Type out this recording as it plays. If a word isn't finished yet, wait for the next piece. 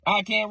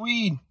I can't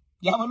read.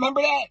 Y'all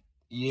remember that?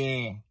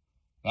 Yeah,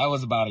 that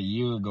was about a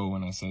year ago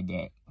when I said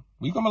that.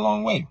 We've come a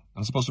long way.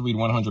 I'm supposed to read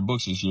 100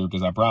 books this year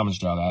because I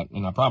promised y'all that,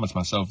 and I promised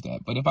myself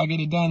that. But if I get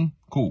it done,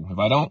 cool. If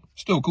I don't,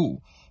 still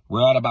cool.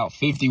 We're at about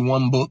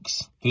 51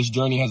 books. This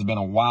journey has been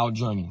a wild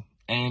journey.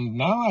 And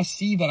now I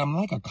see that I'm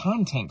like a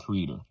content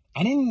creator.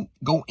 I didn't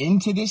go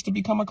into this to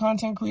become a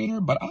content creator,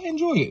 but I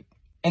enjoy it.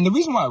 And the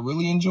reason why I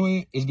really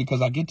enjoy it is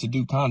because I get to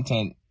do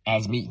content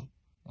as me.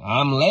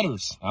 I'm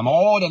letters. I'm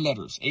all the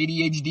letters.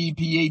 ADHD,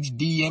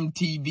 PhD,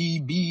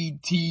 MTV,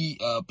 BT,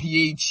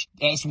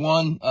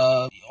 PHS1,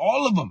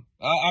 all of them.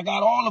 I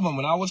got all of them.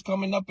 When I was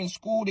coming up in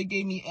school, they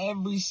gave me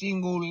every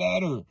single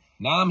letter.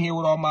 Now I'm here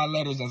with all my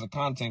letters as a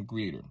content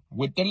creator.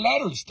 With the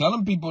letters,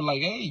 telling people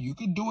like, hey, you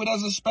could do it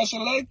as a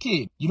special ed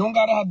kid. You don't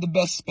got to have the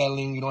best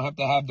spelling. You don't have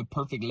to have the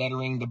perfect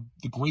lettering,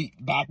 the great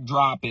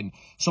backdrop, and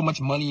so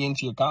much money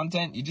into your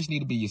content. You just need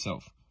to be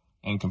yourself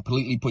and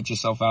completely put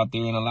yourself out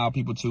there and allow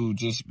people to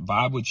just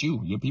vibe with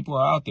you. Your people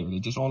are out there. They're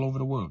just all over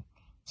the world.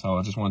 So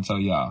I just want to tell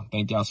y'all,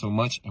 thank y'all so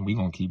much, and we're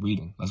going to keep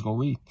reading. Let's go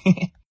read.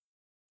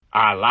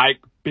 I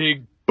like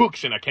big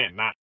books and I can't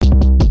not.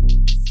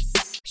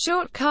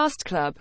 Shortcast Club.